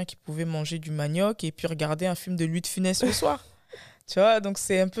quelqu'un qui pouvait manger du manioc et puis regarder un film de Louis de Funès le soir. Tu vois, donc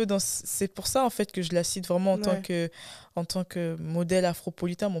c'est pour ça en fait que je la cite vraiment en tant que modèle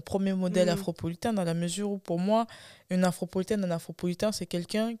afropolitain, mon premier modèle afropolitain, dans la mesure où pour moi, un afropolitain, c'est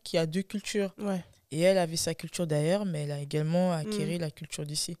quelqu'un qui a 2 cultures Et elle avait sa culture d'ailleurs, mais elle a également acquis la culture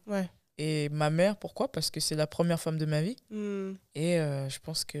d'ici. Ouais. Et ma mère, pourquoi? Parce que c'est la première femme de ma vie. Mm. Et je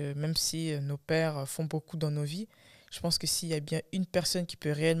pense que même si nos pères font beaucoup dans nos vies, je pense que s'il y a bien une personne qui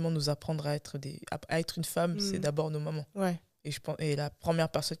peut réellement nous apprendre à être une femme, c'est d'abord nos mamans. Ouais. Et la première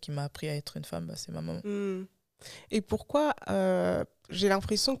personne qui m'a appris à être une femme, c'est ma maman. Mm. Et pourquoi j'ai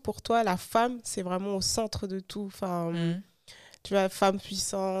l'impression que pour toi, la femme, c'est vraiment au centre de tout. Enfin, tu vois, femme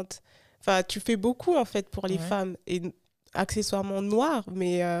puissante. Enfin, tu fais beaucoup, en fait, pour les femmes. Et accessoirement noires,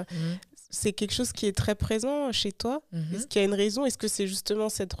 mais c'est quelque chose qui est très présent chez toi. Est-ce qu'il y a une raison? Est-ce que c'est justement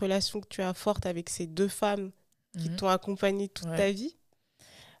cette relation que tu as forte avec ces deux femmes qui t'ont accompagnée toute ta vie?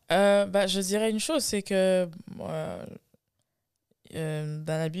 Je dirais une chose, c'est que dans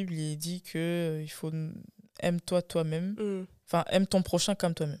la Bible, il est dit que il faut aime-toi toi-même. Enfin, aime ton prochain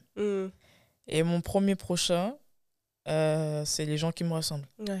comme toi-même. Et mon premier prochain, c'est les gens qui me ressemblent.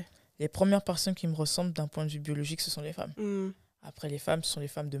 Ouais. Les premières personnes qui me ressemblent d'un point de vue biologique, ce sont les femmes. Après, les femmes, ce sont les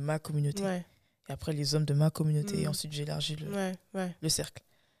femmes de ma communauté. Ouais. Et après, les hommes de ma communauté. Et ensuite, j'élargis le cercle.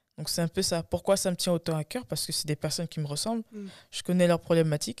 Donc, c'est un peu ça. Pourquoi ça me tient autant à cœur? Parce que c'est des personnes qui me ressemblent. Je connais leurs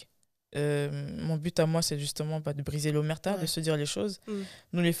problématiques. Mon but à moi, c'est justement de briser l'omerta, de se dire les choses.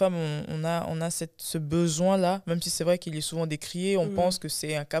 Nous, les femmes, on a ce besoin-là, même si c'est vrai qu'il est souvent décrié, on pense que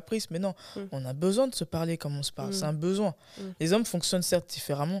c'est un caprice, mais non, on a besoin de se parler comme on se parle. C'est un besoin. Les hommes fonctionnent certes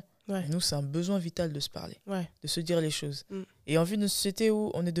différemment, mais nous, c'est un besoin vital de se parler, de se dire les choses. Et en vue d'une société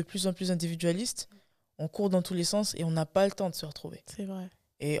où on est de plus en plus individualiste, on court dans tous les sens et on n'a pas le temps de se retrouver. C'est vrai.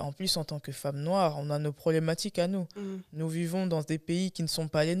 Et en plus, en tant que femme noire, on a nos problématiques à nous. Nous vivons dans des pays qui ne sont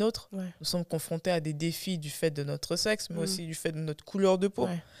pas les nôtres. Nous sommes confrontés à des défis du fait de notre sexe, mais aussi du fait de notre couleur de peau.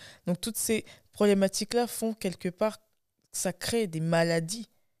 Donc, toutes ces problématiques-là font quelque part, ça crée des maladies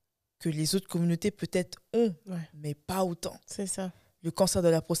que les autres communautés peut-être ont, mais pas autant. C'est ça. Le cancer de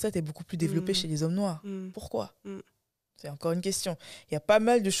la prostate est beaucoup plus développé chez les hommes noirs. Pourquoi? C'est encore une question. Il y a pas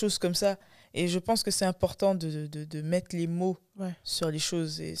mal de choses comme ça. Et je pense que c'est important de mettre les mots sur les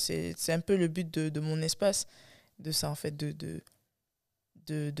choses. Et c'est un peu le but de mon espace, de ça, en fait,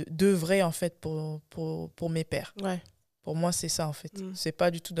 d'œuvrer, en fait, pour mes pairs. Pour moi, c'est ça, en fait. C'est pas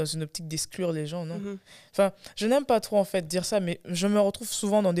du tout dans une optique d'exclure les gens, non. Enfin, je n'aime pas trop, en fait, dire ça, mais je me retrouve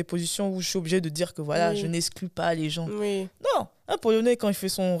souvent dans des positions où je suis obligée de dire que, voilà, je n'exclus pas les gens. Non, un Polonais, quand il fait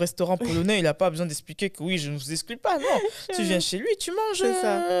son restaurant polonais, il n'a pas besoin d'expliquer que, oui, je ne vous exclus pas, non. Tu viens chez lui, tu manges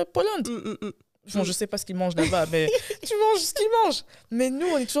Pologne. Bon, je sais pas ce qu'il mange là-bas, mais tu manges ce qu'il mange. Mais nous,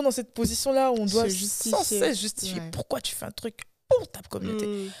 on est toujours dans cette position-là où on doit sans cesse justifier pourquoi tu fais un truc pour ta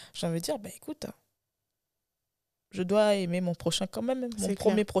communauté. J'ai envie de dire, écoute... Je dois aimer mon prochain quand même. Mon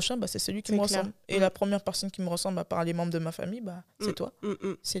premier prochain, c'est celui qui me ressemble. Et la première personne qui me ressemble, à part les membres de ma famille, c'est toi.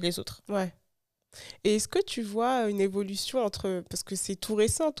 C'est les autres. Ouais. Et est-ce que tu vois une évolution entre... Parce que c'est tout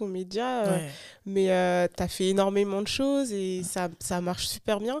récent, ton média, mais tu as fait énormément de choses et ça marche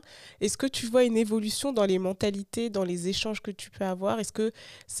super bien. Est-ce que tu vois une évolution dans les mentalités, dans les échanges que tu peux avoir? Est-ce que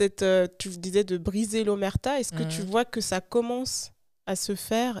tu disais de briser l'omerta, est-ce que tu vois que ça commence à se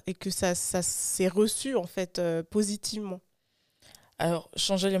faire et que ça s'est reçu en fait positivement? Alors,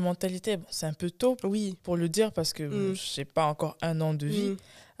 changer les mentalités, c'est un peu tôt pour le dire parce que je n'ai pas encore 1 an de vie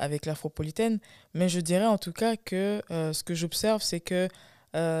avec l'afropolitaine, mais je dirais en tout cas que ce que j'observe, c'est que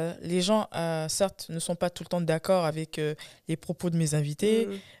les gens, certes, ne sont pas tout le temps d'accord avec les propos de mes invités,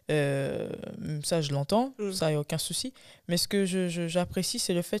 ça je l'entends, ça, il n'y a aucun souci, mais ce que j'apprécie,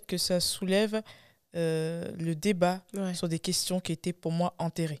 c'est le fait que ça soulève le débat sur des questions qui étaient pour moi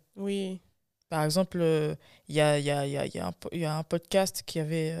enterrées. Oui. Par exemple, il y a un podcast qui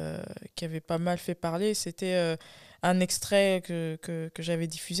avait pas mal fait parler. C'était un extrait que j'avais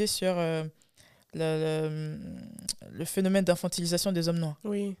diffusé sur le phénomène d'infantilisation des hommes noirs.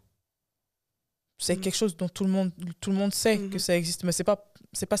 Oui. C'est quelque chose dont tout le monde sait que ça existe, mais c'est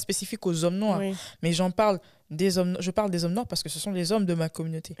pas spécifique aux hommes noirs. Oui. Mais je parle des hommes noirs parce que ce sont les hommes de ma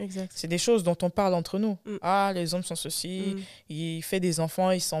communauté. Exact. C'est des choses dont on parle entre nous. Ah, les hommes sont ceci, il fait des enfants,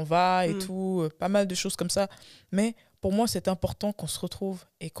 il s'en va et tout, pas mal de choses comme ça. Mais pour moi, c'est important qu'on se retrouve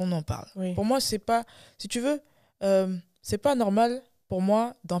et qu'on en parle. Oui. Pour moi, c'est pas, si tu veux, c'est pas normal pour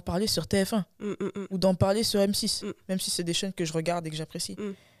moi d'en parler sur TF1 ou d'en parler sur M6, même si c'est des chaînes que je regarde et que j'apprécie.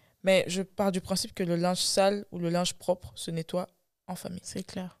 Mais je pars du principe que le linge sale ou le linge propre se nettoie en famille. C'est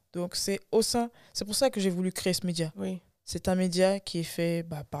clair. Donc, c'est pour ça que j'ai voulu créer ce média. Oui. C'est un média qui est fait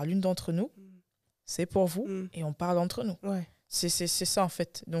par l'une d'entre nous. C'est pour vous et on parle entre nous. Ouais. C'est ça, en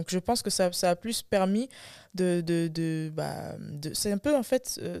fait. Donc, je pense que ça a plus permis c'est un peu, en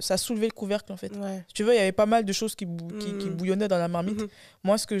fait, ça a soulevé le couvercle, en fait. Ouais. Si tu veux, il y avait pas mal de choses qui bouillonnaient dans la marmite.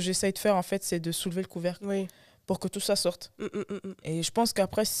 Moi, ce que j'essaye de faire, en fait, c'est de soulever le couvercle. Oui. pour que tout ça sorte. Et je pense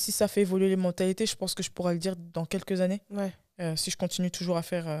qu'après, si ça fait évoluer les mentalités, je pense que je pourrais le dire dans quelques années. Ouais. Si je continue toujours à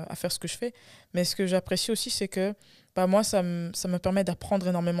faire ce que je fais. Mais ce que j'apprécie aussi, c'est que moi, ça me permet d'apprendre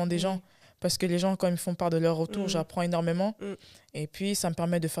énormément des gens. Parce que les gens, quand ils me font part de leur retour, j'apprends énormément. Et puis, ça me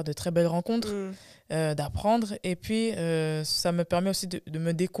permet de faire de très belles rencontres, d'apprendre. Et puis, ça me permet aussi de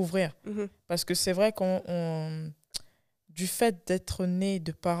me découvrir. Parce que c'est vrai du fait d'être né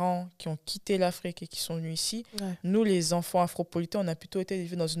de parents qui ont quitté l'Afrique et qui sont venus ici, nous, les enfants afropolitains, on a plutôt été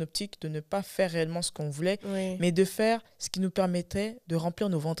élevés dans une optique de ne pas faire réellement ce qu'on voulait, mais de faire ce qui nous permettait de remplir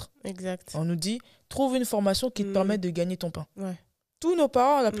nos ventres. Exact. On nous dit, trouve une formation qui te permette de gagner ton pain. Tous nos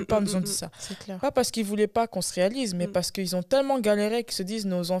parents, la plupart nous ont dit ça. C'est clair. Pas parce qu'ils ne voulaient pas qu'on se réalise, mais parce qu'ils ont tellement galéré qu'ils se disent,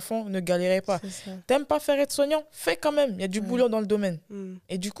 nos enfants ne galérez pas. T'aimes pas faire aide-soignant? Fais quand même, il y a du boulot dans le domaine.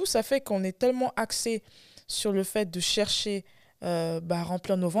 Et du coup, ça fait qu'on est tellement axé sur le fait de chercher à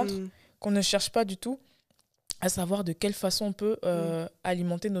remplir nos ventres, qu'on ne cherche pas du tout à savoir de quelle façon on peut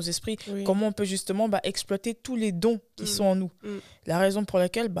alimenter nos esprits, comment on peut justement exploiter tous les dons qui sont en nous. La raison pour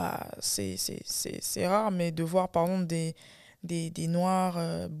laquelle c'est rare, mais de voir par exemple des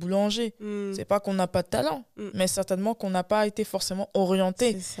noirs boulangers, c'est pas qu'on n'a pas de talent, mais certainement qu'on n'a pas été forcément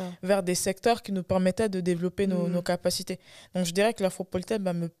orienté vers des secteurs qui nous permettaient de développer nos capacités. Donc je dirais que l'afropolitaine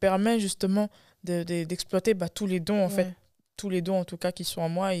me permet justement d'exploiter tous les dons en fait, tous les dons en tout cas qui sont en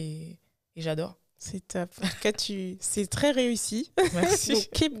moi et j'adore. C'est top. En tout cas, c'est très réussi. Merci. Donc,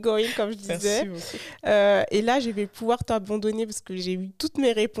 keep going, comme je disais. Merci beaucoup. Et là, je vais pouvoir t'abandonner parce que j'ai eu toutes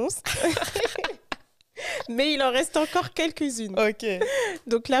mes réponses. Mais il en reste encore quelques-unes. Ok.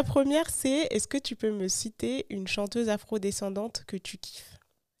 Donc, la première, c'est est-ce que tu peux me citer une chanteuse afrodescendante que tu kiffes?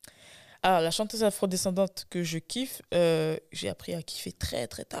 Alors, la chanteuse afrodescendante que je kiffe, j'ai appris à kiffer très,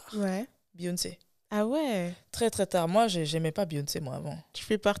 très tard. Ouais. Beyoncé. Ah ouais? Très, très tard. Moi, j'aimais pas Beyoncé, moi, avant. Tu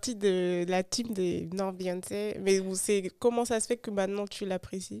fais partie de la team des... Non, Beyoncé. Mais comment ça se fait que maintenant, tu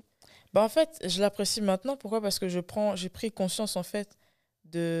l'apprécies? En fait, je l'apprécie maintenant. Pourquoi? Parce que j'ai pris conscience, en fait,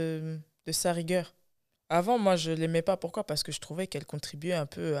 de sa rigueur. Avant, moi, je l'aimais pas. Pourquoi? Parce que je trouvais qu'elle contribuait un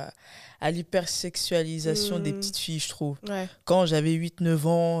peu à l'hypersexualisation des petites filles, je trouve. Ouais. Quand j'avais 8-9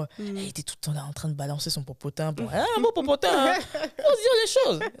 ans, elle était tout le temps là en train de balancer son popotin. Bon, elle a un beau popotin, hein. Faut se dire les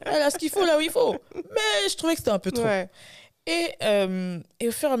choses. Elle a ce qu'il faut là où il faut. Mais je trouvais que c'était un peu trop. Ouais. Et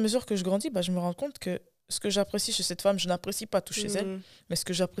au fur et à mesure que je grandis, je me rends compte que ce que j'apprécie chez cette femme, je n'apprécie pas tout chez elle, mais ce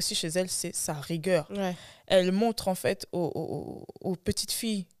que j'apprécie chez elle, c'est sa rigueur. Ouais. Elle montre en fait aux petites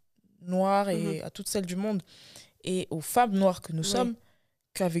filles noires et à toutes celles du monde et aux femmes noires que nous sommes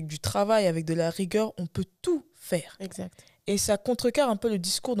qu'avec du travail, avec de la rigueur, on peut tout faire. Exact. Et ça contrecarre un peu le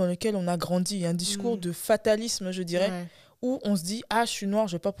discours dans lequel on a grandi, un discours de fatalisme, je dirais, où on se dit « Ah, je suis noir,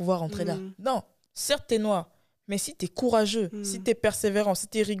 je ne vais pas pouvoir rentrer là. » Non, certes, tu es noir, mais si tu es courageux, si tu es persévérant, si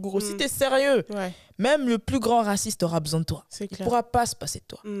tu es rigoureux, si tu es sérieux, même le plus grand raciste aura besoin de toi. Il ne pourra pas se passer de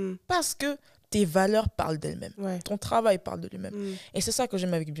toi. Parce que tes valeurs parlent d'elles-mêmes. Ton travail parle de lui-même. Et c'est ça que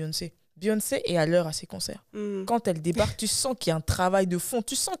j'aime avec Beyoncé. Beyoncé est à l'heure à ses concerts. Quand elle débarque, tu sens qu'il y a un travail de fond.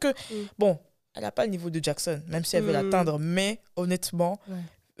 Tu sens que, bon, elle n'a pas le niveau de Jackson, même si elle veut l'atteindre. Mais honnêtement,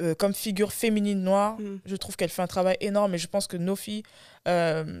 comme figure féminine noire, je trouve qu'elle fait un travail énorme. Et je pense que nos filles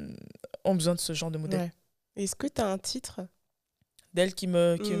ont besoin de ce genre de modèle. Ouais. Est-ce que tu as un titre d'elle qui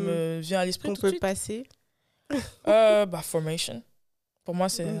me vient à l'esprit qu'on tout de peut suite passer? Formation. Pour moi,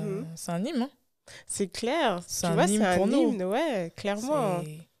 c'est un hymne. Hein. C'est clair. C'est un hymne pour nous. Ouais, clairement.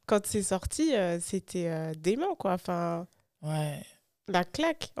 Quand c'est sorti, c'était dément, quoi. Enfin, la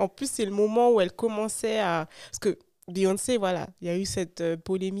claque. En plus, c'est le moment où elle commençait à... Parce que Beyoncé, voilà, il y a eu cette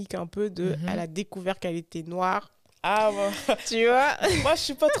polémique un peu de... Elle a découvert qu'elle était noire. Ah bon. Tu vois? Moi, je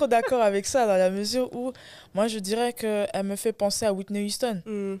suis pas trop d'accord avec ça, dans la mesure où... Moi, je dirais qu'elle me fait penser à Whitney Houston.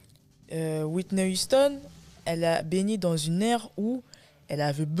 Whitney Houston, elle a baigné dans une ère où elle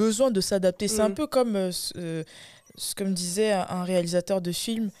avait besoin de s'adapter. C'est un peu comme ce que me disait un réalisateur de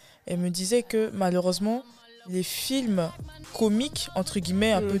films. Elle me disait que malheureusement, les films comiques, entre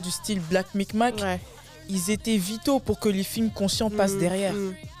guillemets, un peu du style Black Micmac, ils étaient vitaux pour que les films conscients passent derrière.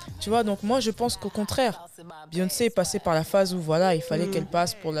 Tu vois, donc moi, je pense qu'au contraire, Beyoncé est passée par la phase où voilà, il fallait qu'elle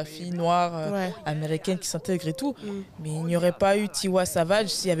passe pour la fille noire américaine qui s'intègre et tout. Mais il n'y aurait pas eu Tiwa Savage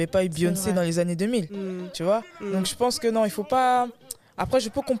s'il n'y avait pas eu Beyoncé dans les années 2000. Tu vois, donc je pense que non, il faut pas... Après, je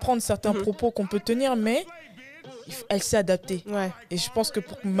peux comprendre certains propos qu'on peut tenir, mais elle s'est adaptée. Et je pense que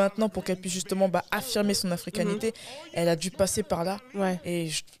maintenant, pour qu'elle puisse justement affirmer son africanité, elle a dû passer par là.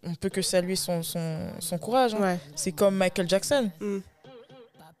 Et on peut que saluer son courage. Hein. C'est comme Michael Jackson.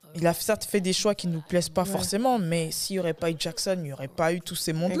 il a certes fait des choix qui ne nous plaisent pas forcément, mais s'il n'y aurait pas eu Jackson, il n'y aurait pas eu tous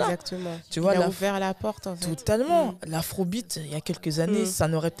ces mondes-là. Exactement. Tu vois, il a ouvert la porte, en fait. Totalement. L'afrobeat, il y a quelques années, ça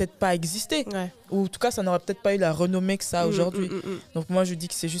n'aurait peut-être pas existé. Ou en tout cas, ça n'aurait peut-être pas eu la renommée que ça a aujourd'hui. Donc moi, je dis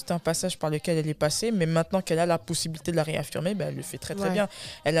que c'est juste un passage par lequel elle est passée, mais maintenant qu'elle a la possibilité de la réaffirmer, elle le fait très très bien.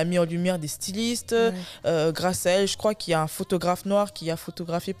 Elle a mis en lumière des stylistes. Grâce à elle, je crois qu'il y a un photographe noir qui a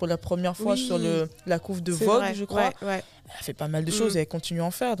photographié pour la première fois sur la couve de Vogue, je crois. Elle a fait pas mal de choses et elle continue à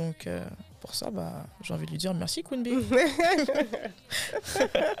en faire. Donc pour ça, j'ai envie de lui dire merci, Queen Bee.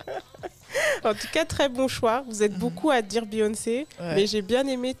 En tout cas, très bon choix. Vous êtes beaucoup à dire Beyoncé, mais j'ai bien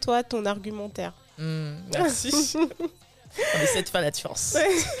aimé, toi, ton argumentaire. Merci. On essaie de faire la différence.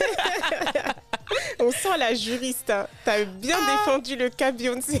 On sent la juriste. Hein. T'as bien défendu le cas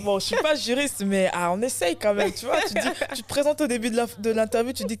Beyoncé. Bon, je suis pas juriste, mais on essaye quand même. Tu vois, tu te présentes au début de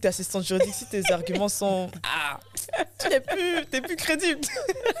l'interview, tu dis que t'es assistante juridique. Si tes arguments sont... t'es plus crédible.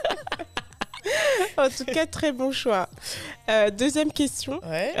 En tout cas, très bon choix. Deuxième question.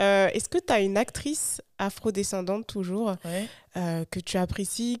 Est-ce que tu as une actrice afrodescendante toujours que tu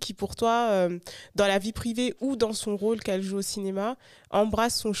apprécies, qui pour toi, dans la vie privée ou dans son rôle qu'elle joue au cinéma,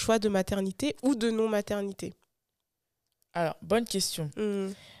 embrasse son choix de maternité ou de non-maternité? Alors, bonne question.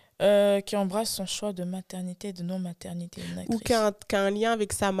 Qui embrasse son choix de maternité et de non-maternité. Ou qui a un lien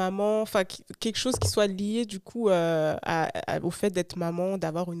avec sa maman, enfin quelque chose qui soit lié du coup au fait d'être maman,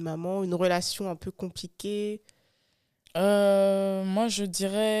 d'avoir une maman, une relation un peu compliquée. Moi, je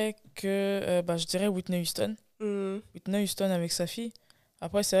dirais que je dirais Whitney Houston. Whitney Houston avec sa fille.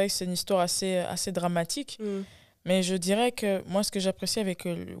 Après, c'est vrai que c'est une histoire assez dramatique. Mais je dirais que moi, ce que j'apprécie avec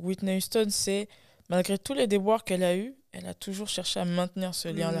Whitney Houston, c'est malgré tous les déboires qu'elle a eus, elle a toujours cherché à maintenir ce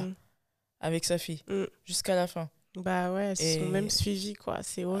lien-là avec sa fille jusqu'à la fin. Bah ouais, elles sont même suivies, quoi.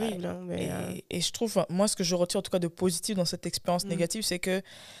 C'est horrible. Hein, mais et je trouve, moi, ce que je retire en tout cas de positif dans cette expérience négative, c'est que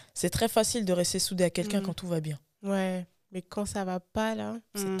c'est très facile de rester soudé à quelqu'un quand tout va bien. Ouais, mais quand ça va pas, là...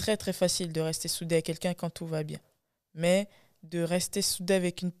 C'est très, très facile de rester soudé à quelqu'un quand tout va bien. Mais de rester soudé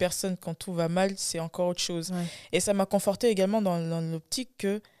avec une personne quand tout va mal, c'est encore autre chose. Et ça m'a conforté également dans l'optique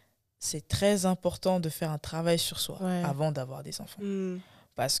que c'est très important de faire un travail sur soi avant d'avoir des enfants.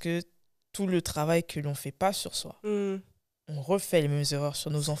 Parce que tout le travail que l'on ne fait pas sur soi, on refait les mêmes erreurs sur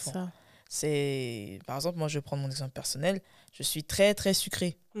nos enfants. Par exemple, moi, je vais prendre mon exemple personnel. Je suis très, très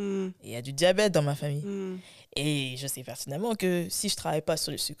sucrée. Il y a du diabète dans ma famille. Et je sais pertinemment que si je ne travaille pas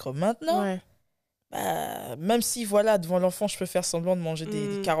sur le sucre maintenant, même si, voilà, devant l'enfant, je peux faire semblant de manger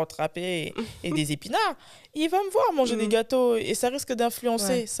des carottes râpées et des épinards, il va me voir manger des gâteaux et ça risque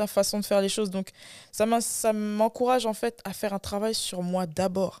d'influencer sa façon de faire les choses. Donc, ça m'encourage, en fait, à faire un travail sur moi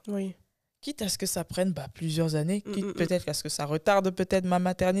d'abord. Quitte à ce que ça prenne plusieurs années, quitte peut-être à ce que ça retarde peut-être ma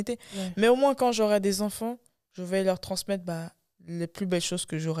maternité. Mais au moins, quand j'aurai des enfants, je vais leur transmettre les plus belles choses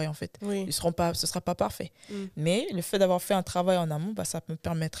que j'aurai, en fait. Ce ne sera pas parfait. Mais le fait d'avoir fait un travail en amont, ça me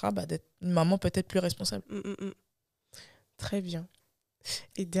permettra d'être une maman peut-être plus responsable. Très bien.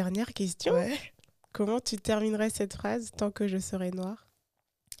 Et dernière question. Comment tu terminerais cette phrase? Tant que je serai noire?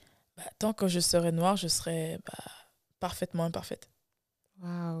 Tant que je serai noire, je serai parfaitement imparfaite.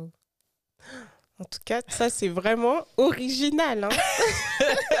 Waouh. En tout cas, ça, c'est vraiment original. Hein.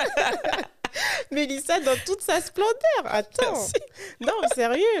 Mélissa, dans toute sa splendeur. Attends. Merci. Non,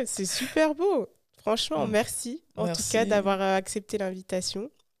 sérieux, c'est super beau. Franchement, merci. En tout cas, d'avoir accepté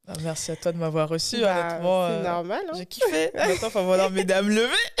l'invitation. Merci à toi de m'avoir reçu. Honnêtement, c'est normal. Hein. J'ai kiffé. Maintenant, il va falloir mesdames lever.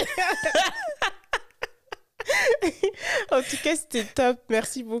 En tout cas, c'était top.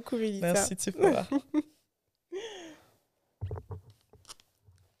 Merci beaucoup, Mélissa. Merci, Tifora.